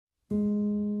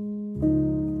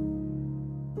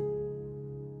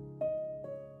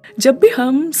जब भी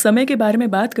हम समय के बारे में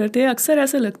बात करते हैं अक्सर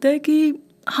ऐसा लगता है कि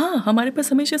हाँ, हमारे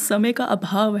पास हमेशा समय का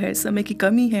अभाव है, समय की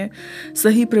कमी है,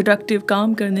 सही प्रोडक्टिव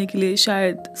काम करने के लिए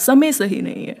शायद समय सही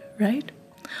नहीं है, right?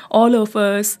 All of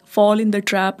us fall in the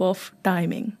trap of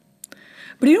timing.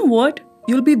 But you know what?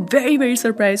 You'll be very, very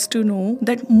surprised to know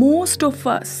that most of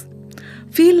us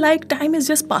feel like time is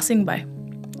just passing by.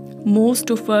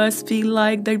 Most of us feel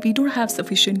like that we don't have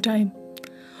sufficient time.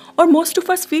 Or most of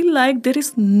us feel like there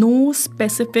is no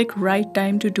specific right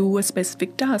time to do a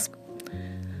specific task.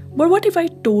 But what if I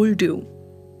told you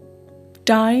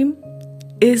time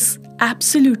is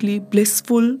absolutely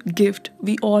blissful gift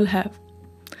we all have?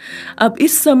 अब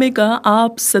इस समय का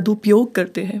आप सदुपयोग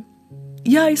करते हैं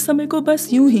या इस समय को बस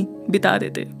यूं ही बिता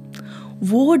देते हैं,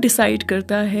 वो डिसाइड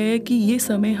करता है कि ये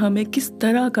समय हमें किस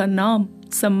तरह का नाम,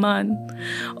 सम्मान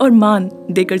और मान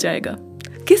देकर जाएगा,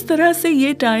 किस तरह से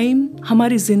ये टाइम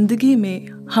हमारी जिंदगी में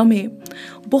हमें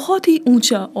बहुत ही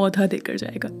ऊंचा ओहदा देकर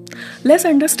जाएगा. Let's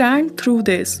understand through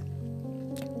this.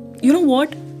 You know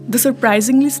what? The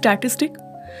surprisingly statistic,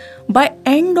 by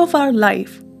end of our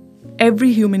life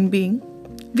every human being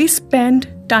we spend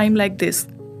time like this: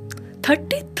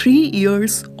 33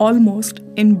 years almost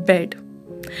in bed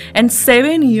and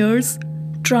 7 years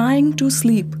trying to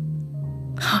sleep.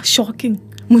 Shocking.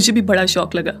 मुझे भी बड़ा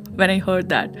shock लगा when I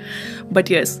heard that.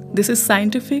 But yes, this is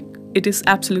scientific. It is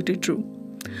absolutely true.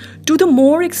 To the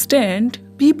more extent,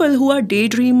 people who are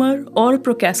daydreamer or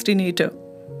procrastinator.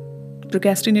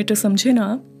 Procrastinator समझे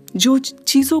ना, जो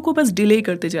चीज़ों को बस डिले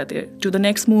करते जाते हैं to the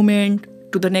next moment,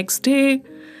 to the next day.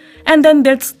 And then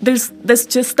there's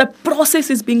just the process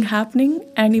is being happening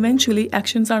and eventually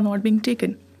actions are not being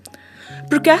taken.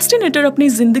 Procrastinator अपनी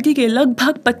जिंदगी के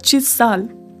लगभग 25 साल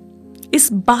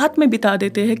इस बात में बिता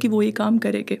देते हैं कि वो ये काम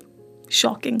करेंगे.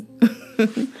 Shocking.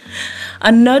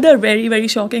 Another very,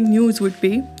 very shocking news would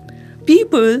be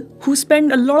people who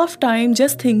spend a lot of time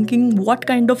just thinking what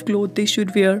kind of clothes they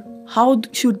should wear, how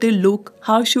should they look,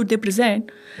 how should they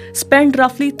present, spend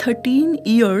roughly 13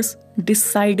 years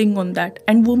deciding on that,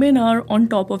 and women are on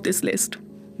top of this list.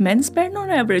 Men spend on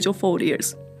average of 4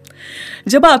 years.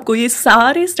 जब आपको ये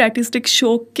सारे statistic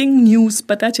shocking news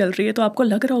पता चल रही है तो आपको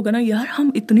लग रहा होगा ना, यार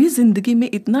हम इतनी ज़िंदगी में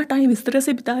इतना टाइम इस तरह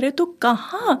से बिता रहे हैं तो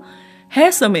कहाँ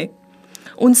है समय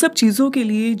उन सब चीज़ों के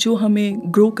लिए जो हमें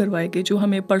ग्रो करवाएंगे, जो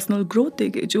हमें पर्सनल ग्रोथ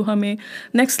देंगे, जो हमें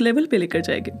नेक्स्ट लेवल पे लेकर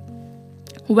जाएंगे.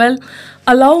 Well,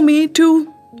 allow me to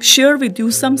share with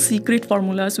you some secret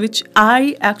formulas which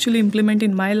I actually implement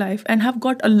in my life and have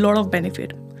got a lot of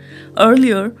benefit.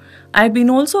 Earlier, I've been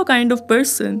also a kind of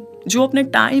person जो अपने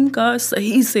time का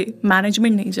सही से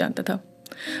management नहीं जानता था.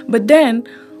 But then,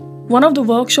 one of the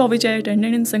workshop which I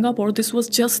attended in Singapore, this was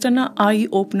just an eye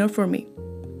opener for me.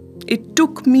 It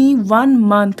took me 1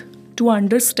 month to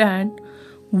understand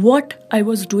what I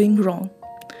was doing wrong,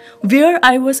 where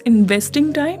I was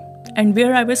investing time and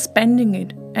where I was spending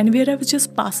it and where I was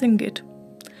just passing it.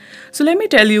 So let me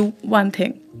tell you one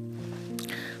thing.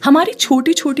 हमारी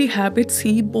छोटी छोटी habits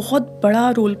ही बहुत बड़ा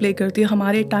role play करती है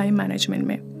हमारे time management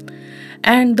में.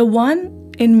 And the one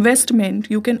investment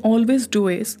you can always do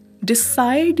is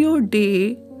decide your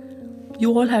day.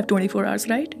 You all have 24 hours,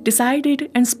 right? Decide it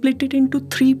and split it into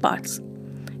 3 parts.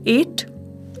 8,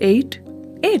 8,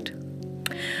 8.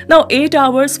 Now 8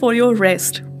 hours for your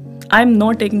rest. I'm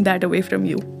not taking that away from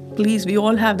you. Please, we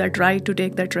all have that right to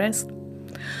take that rest.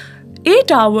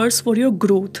 8 hours for your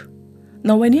growth.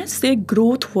 Now when you say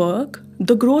growth work,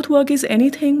 the growth work is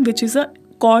anything which is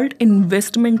called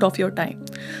investment of your time.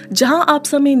 जहाँ आप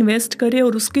समय invest करें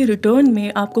और उसके return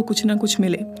में आपको कुछ ना कुछ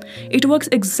मिले. It works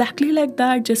exactly like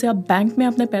that. जैसे आप बैंक में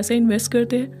अपने पैसे इन्वेस्ट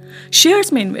करते हैं,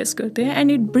 शेयर्स में इन्वेस्ट करते हैं,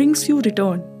 and it brings you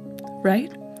return,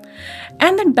 right?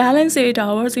 And then balance 8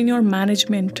 hours in your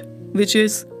management, which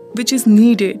is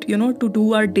needed, to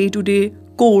do our day-to-day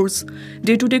course.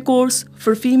 Day-to-day course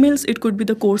for females, it could be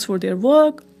the course for their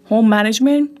work, home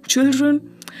management, children.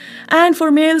 And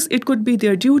for males, it could be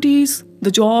their duties,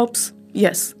 the jobs,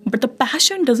 yes. But the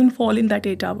passion doesn't fall in that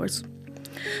 8 hours.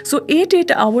 So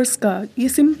 8 hours का ये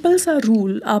simple सा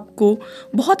rule आपको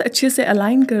बहुत अच्छे से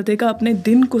align कर देगा अपने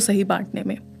दिन को सही बांटने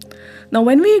में. Now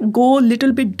when we go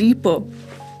little bit deeper,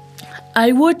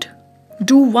 I would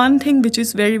do one thing which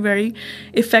is very, very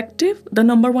effective. The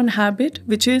number one habit,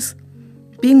 which is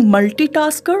being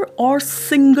multitasker or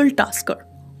single tasker,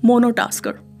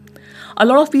 monotasker. A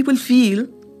lot of people feel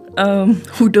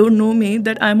who don't know me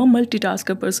that I'm a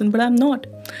multitasker person, but I'm not.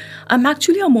 I'm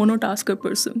actually a monotasker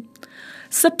person.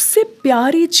 सबसे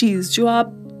प्यारी चीज़ जो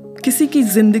आप किसी की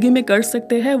ज़िंदगी में कर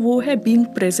सकते हैं वो है being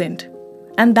present,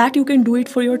 and that you can do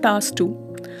it for your task too.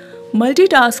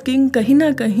 Multitasking कहीं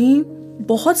ना कहीं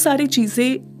बहुत सारी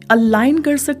चीज़ें अलाइन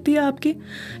कर सकती है आपकी।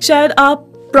 शायद आप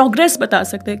प्रोग्रेस बता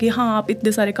सकते हैं कि हाँ आप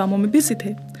इतने सारे कामों में बिजी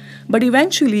थे, but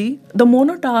eventually the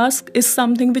monotask is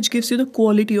something which gives you the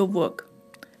quality of work.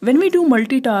 When we do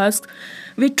multitask,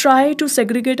 we try to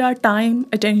segregate our time,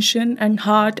 attention, and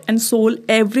heart and soul,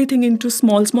 everything into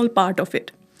small part of it.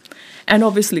 And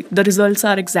obviously, the results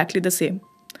are exactly the same.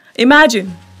 Imagine,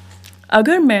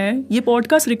 अगर मैं ये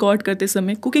podcast record करते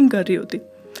समय cooking कर रही होती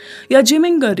या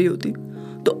gymming कर रही होती,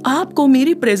 तो आपको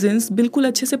मेरी प्रेजेंस बिल्कुल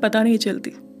अच्छे से पता नहीं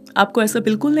चलती. आपको ऐसा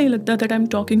बिल्कुल नहीं लगता that I'm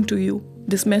talking to you.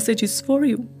 This message is for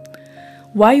you.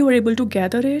 Why you were able to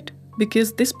gather it?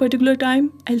 Because this particular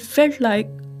time, I felt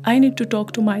like I need to talk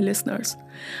to my listeners.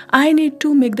 I need to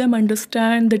make them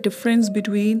understand the difference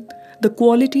between the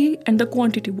quality and the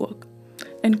quantity work.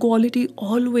 And quality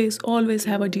always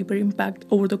have a deeper impact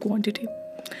over the quantity.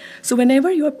 So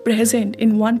whenever you are present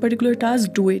in one particular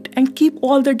task, do it and keep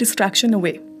all the distraction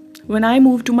away. When I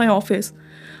moved to my office,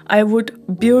 I would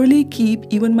barely keep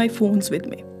even my phones with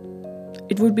me.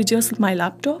 It would be just my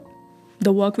laptop,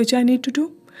 the work which I need to do.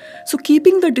 So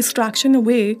keeping the distraction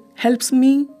away helps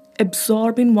me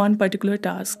absorb in one particular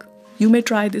task. You may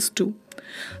try this too.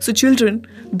 So children,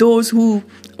 those who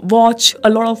watch a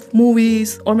lot of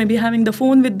movies or maybe having the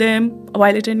phone with them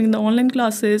while attending the online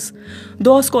classes,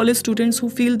 those college students who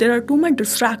feel there are too much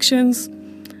distractions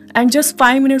and just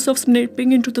 5 minutes of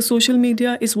snipping into the social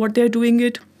media is what they're doing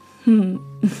it,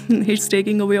 it's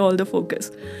taking away all the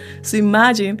focus. So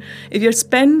imagine if you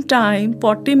spend time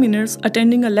 40 minutes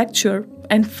attending a lecture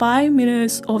and 5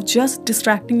 minutes of just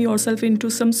distracting yourself into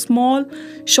some small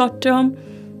short-term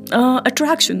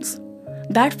attractions.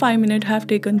 That 5 minutes have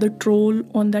taken the toll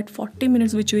on that 40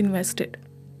 minutes which you invested.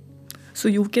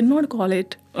 So you cannot call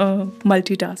it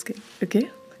multitasking, okay?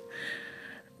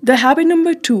 The habit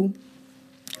number 2,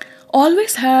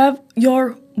 always have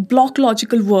your block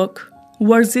logical work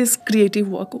versus creative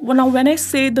work. Now when I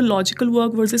say the logical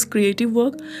work versus creative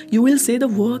work, you will say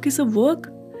the work is a work.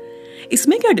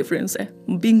 इसमें क्या difference है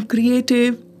being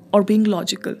creative और being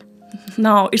logical?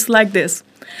 Now it's like this.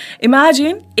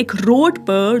 Imagine एक road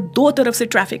पर 2 तरफ से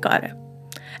traffic आ रहा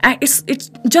है and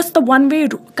it's just the one way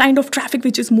kind of traffic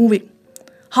which is moving.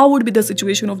 How would be the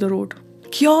situation of the road?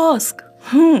 Kiosk.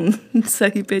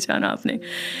 सही पहचाना आपने.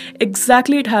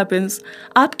 Exactly it happens.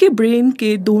 आपके ब्रेन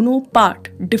के दोनों पार्ट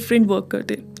डिफरेंट वर्क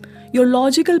करते. Your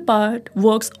logical part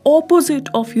works opposite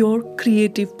of your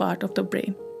creative part of the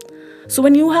brain. So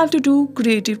when you have to do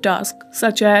creative tasks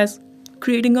such as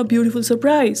creating a beautiful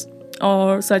surprise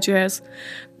or such as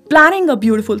planning a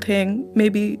beautiful thing,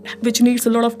 maybe which needs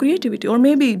a lot of creativity, or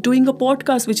maybe doing a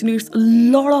podcast which needs a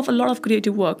lot of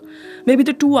creative work, maybe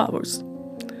the 2 hours.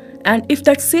 And if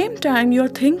that same time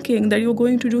you're thinking that you're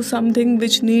going to do something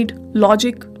which need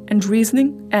logic and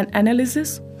reasoning and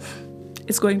analysis,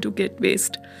 it's going to get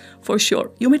waste for sure.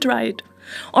 You may try it.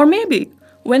 Or maybe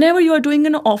whenever you are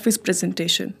doing an office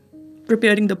presentation,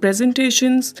 preparing the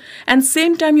presentations, and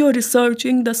same time you're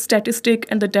researching the statistic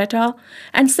and the data,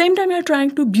 and same time you're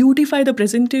trying to beautify the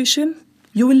presentation,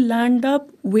 you will end up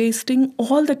wasting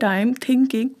all the time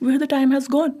thinking where the time has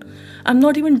gone. I'm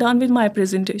not even done with my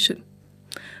presentation.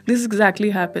 This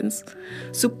exactly happens.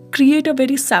 So create a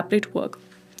very separate work.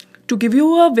 To give you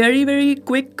a very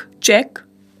quick check,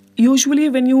 usually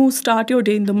when you start your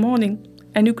day in the morning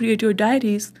and you create your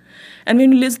diaries, and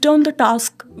when you list down the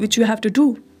task which you have to do,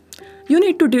 you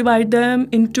need to divide them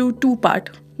into 2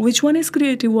 parts. Which one is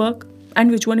creative work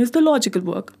and which one is the logical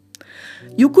work?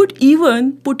 You could even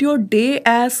put your day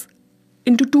as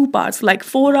into 2 parts, like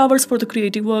 4 hours for the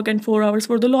creative work and 4 hours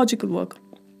for the logical work.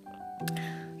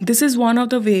 This is one of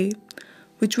the way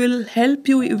which will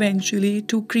help you eventually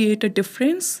to create a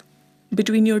difference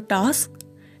between your task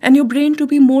and your brain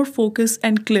to be more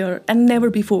focused and clear and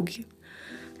never be foggy.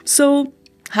 So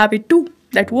habit 2,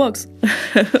 that works.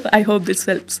 I hope this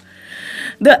helps.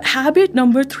 The habit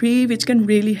number 3, which can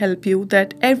really help you,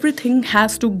 that everything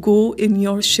has to go in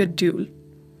your schedule.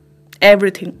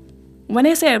 Everything. When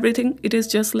I say everything, it is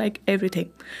just like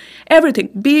everything. Everything.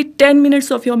 Be it 10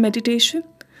 minutes of your meditation,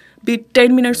 be it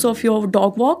 10 minutes of your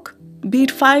dog walk, be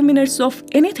it 5 minutes of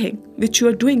anything which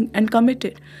you are doing and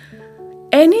committed.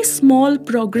 Any small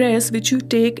progress which you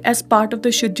take as part of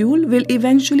the schedule will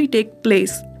eventually take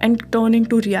place and turn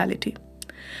into reality.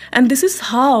 And this is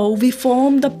how we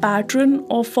form the pattern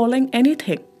of following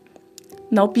anything.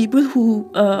 Now, people who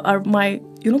are my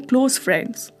close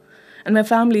friends and my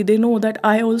family, they know that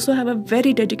I also have a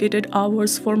very dedicated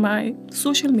hours for my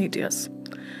social medias.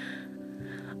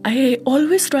 I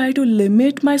always try to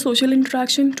limit my social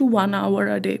interaction to 1 hour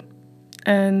a day,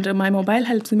 and my mobile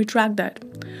helps me track that.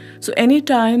 So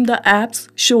anytime the apps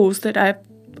shows that I've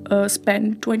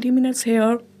spend 20 minutes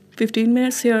here, 15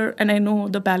 minutes here, and I know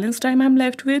the balance time I'm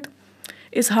left with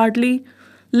is hardly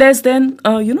less than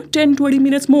 10-20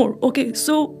 minutes more. Okay,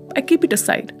 so I keep it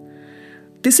aside.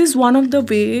 This is one of the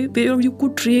way where you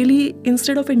could really,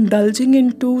 instead of indulging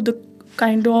into the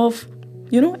kind of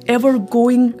ever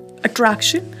going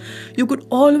attraction, you could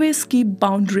always keep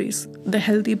boundaries, the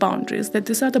healthy boundaries, that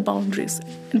these are the boundaries.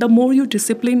 And the more you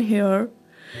discipline here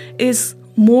is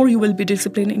more you will be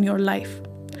disciplined in your life.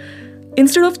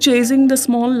 Instead of chasing the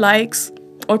small likes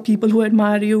or people who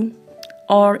admire you,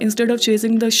 or instead of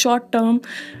chasing the short term,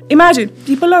 imagine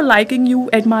people are liking you,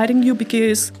 admiring you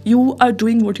because you are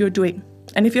doing what you're doing.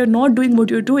 And if you're not doing what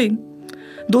you're doing,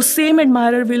 those same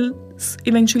admirer will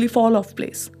eventually fall off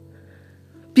place.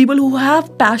 People who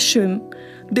have passion,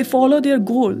 they follow their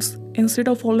goals instead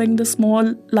of following the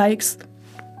small likes,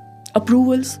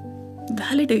 approvals,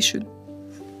 validation.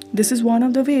 This is one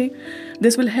of the way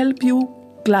this will help you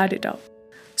glad it out.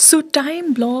 So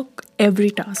time block every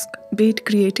task, be it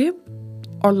creative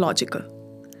or logical.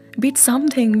 Be it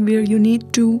something where you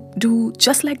need to do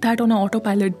just like that on an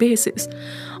autopilot basis,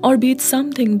 or be it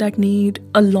something that need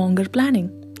a longer planning.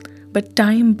 But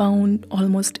time bound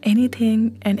almost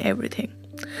anything and everything.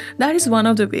 That is one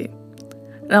of the way.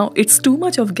 Now, it's too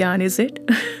much of gyan, is it?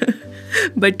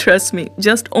 But trust me,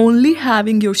 just only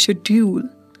having your schedule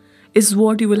is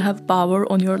what you will have power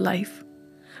on your life.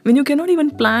 When you cannot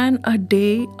even plan a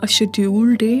day, a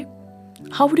scheduled day,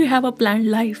 how would you have a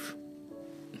planned life?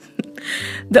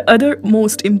 The other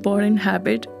most important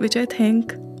habit, which I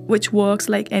think which works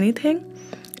like anything,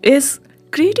 is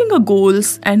creating a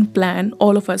goals and plan.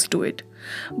 All of us do it,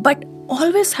 but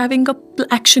always having a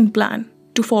action plan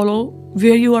to follow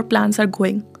where your plans are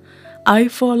going. I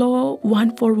follow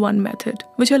 1-for-1 method,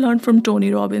 which I learned from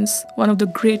Tony Robbins, one of the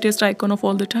greatest icon of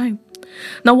all the time.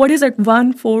 Now, what is that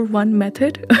 1-for-1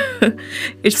 method?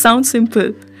 It sounds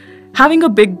simple. Having a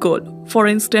big goal, for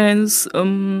instance,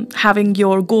 having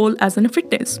your goal as in a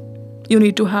fitness. You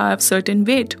need to have certain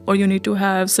weight, or you need to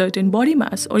have certain body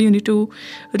mass, or you need to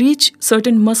reach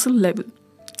certain muscle level.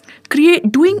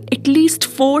 Doing at least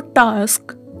 4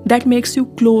 tasks that makes you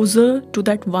closer to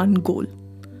that one goal.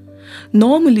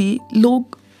 Normally,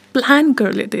 लोग plan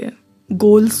कर लेते हैं,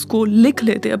 goals को लिख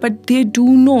लेते हैं, but they do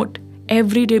not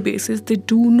everyday basis, they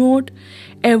do not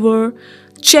ever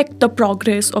check the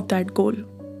progress of that goal.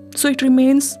 So it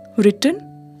remains written,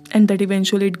 and that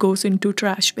eventually it goes into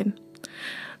trash bin.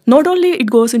 Not only it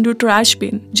goes into trash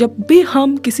bin, जब भी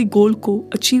हम किसी गोल को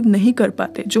achieve नहीं कर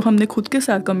पाते, जो हमने खुद के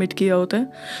साथ कमिट किया होता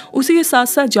है, उसी के साथ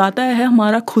साथ जाता है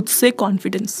हमारा खुद से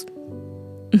confidence.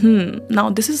 Now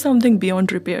this is something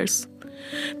beyond repairs.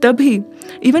 तभी,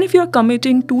 even if you are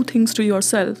committing 2 things to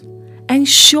yourself,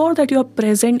 ensure that you are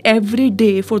present every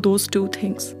day for those 2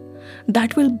 things.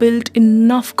 That will build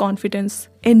enough confidence,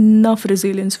 enough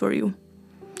resilience for you.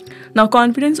 Now,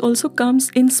 confidence also comes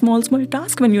in small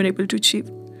tasks when you're able to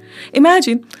achieve.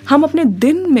 Imagine, हम अपने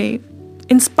दिन में,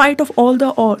 in spite of all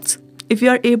the odds, if we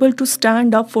are able to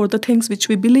stand up for the things which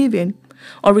we believe in,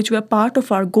 or which were part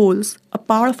of our goals, a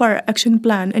part of our action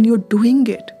plan, and you're doing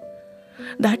it,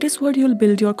 that is what you'll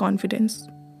build your confidence.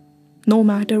 No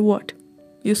matter what,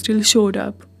 you still showed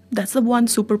up. That's the one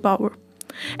superpower.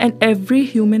 And every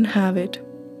human have it.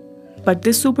 But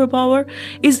this superpower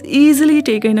is easily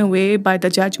taken away by the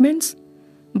judgments,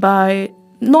 by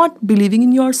not believing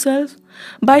in yourself,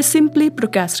 by simply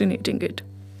procrastinating it.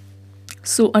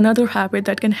 So another habit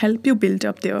that can help you build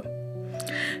up there.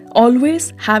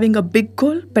 Always having a big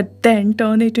goal, but then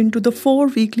turn it into the 4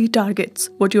 weekly targets,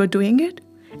 what you are doing it,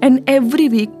 and every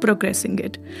week progressing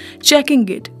it, checking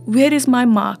it. Where is my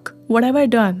mark? What have I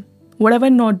done? What have I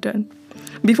not done?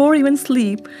 Before even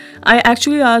sleep, I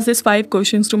actually ask these 5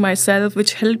 questions to myself,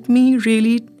 which help me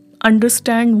really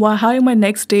understand how my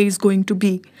next day is going to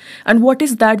be, and what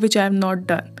is that which I have not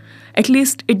done. At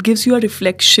least it gives you a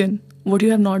reflection, what you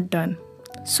have not done.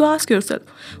 So ask yourself,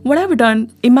 what have I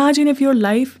done? Imagine if your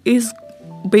life is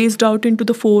based out into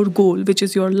the 4 goals, which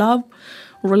is your love,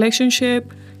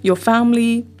 relationship, your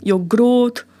family, your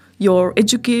growth, your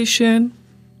education,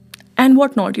 and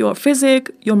whatnot, your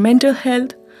physique, your mental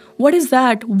health. What is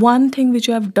that one thing which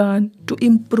you have done to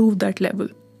improve that level?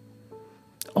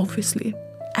 Obviously,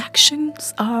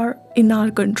 actions are in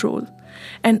our control,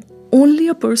 and only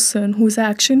a person who is an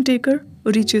action taker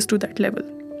reaches to that level.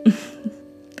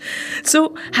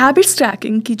 So, habit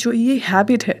stacking की जो ये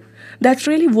habit है, that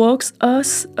really works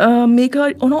us make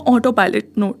a on an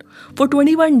autopilot note. For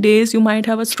 21 days, you might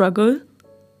have a struggle,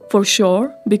 for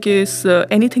sure, because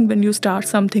anything when you start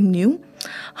something new,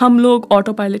 हम लोग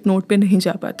autopilot note पे नहीं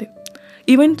जा पाते.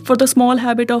 even for the small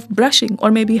habit of brushing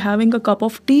or maybe having a cup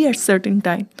of tea at certain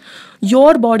time,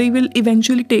 your body will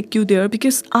eventually take you there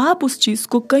because आप उस चीज़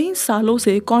को कई सालों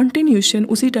से continuation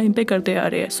उसी टाइम पे करते आ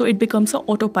रहे हैं, so it becomes a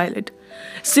autopilot.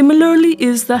 Similarly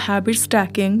is the habit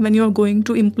stacking when you are going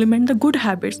to implement the good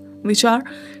habits, which are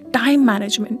time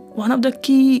management, one of the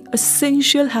key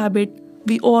essential habit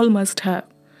we all must have.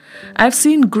 I've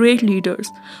seen great leaders.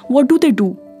 What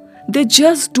do? They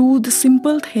just do the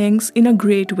simple things in a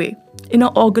great way, in an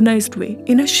organized way,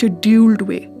 in a scheduled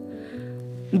way.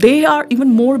 They are even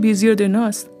more busier than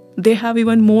us. They have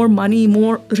even more money,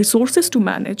 more resources to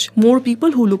manage, more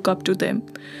people who look up to them.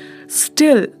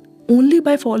 Still, only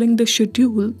by following the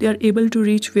schedule, they are able to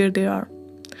reach where they are.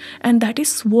 And that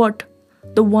is what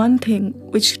the one thing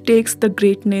which takes the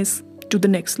greatness to the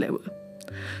next level.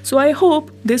 So I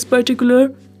hope this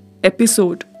particular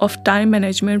episode of time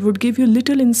management would give you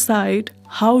little insight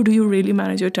how do you really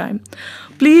manage your time.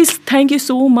 Please, thank you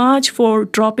so much for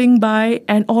dropping by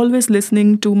and always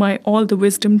listening to my all the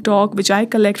wisdom talk which I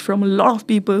collect from a lot of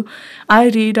people. I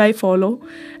read, I follow,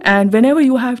 and whenever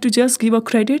you have to just give a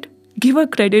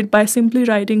credit by simply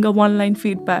writing a one-line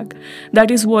feedback. That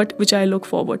is what which I look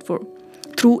forward for.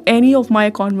 Through any of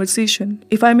my conversation,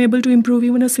 if I'm able to improve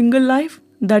even a single life,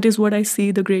 that is what I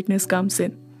see the greatness comes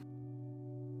in.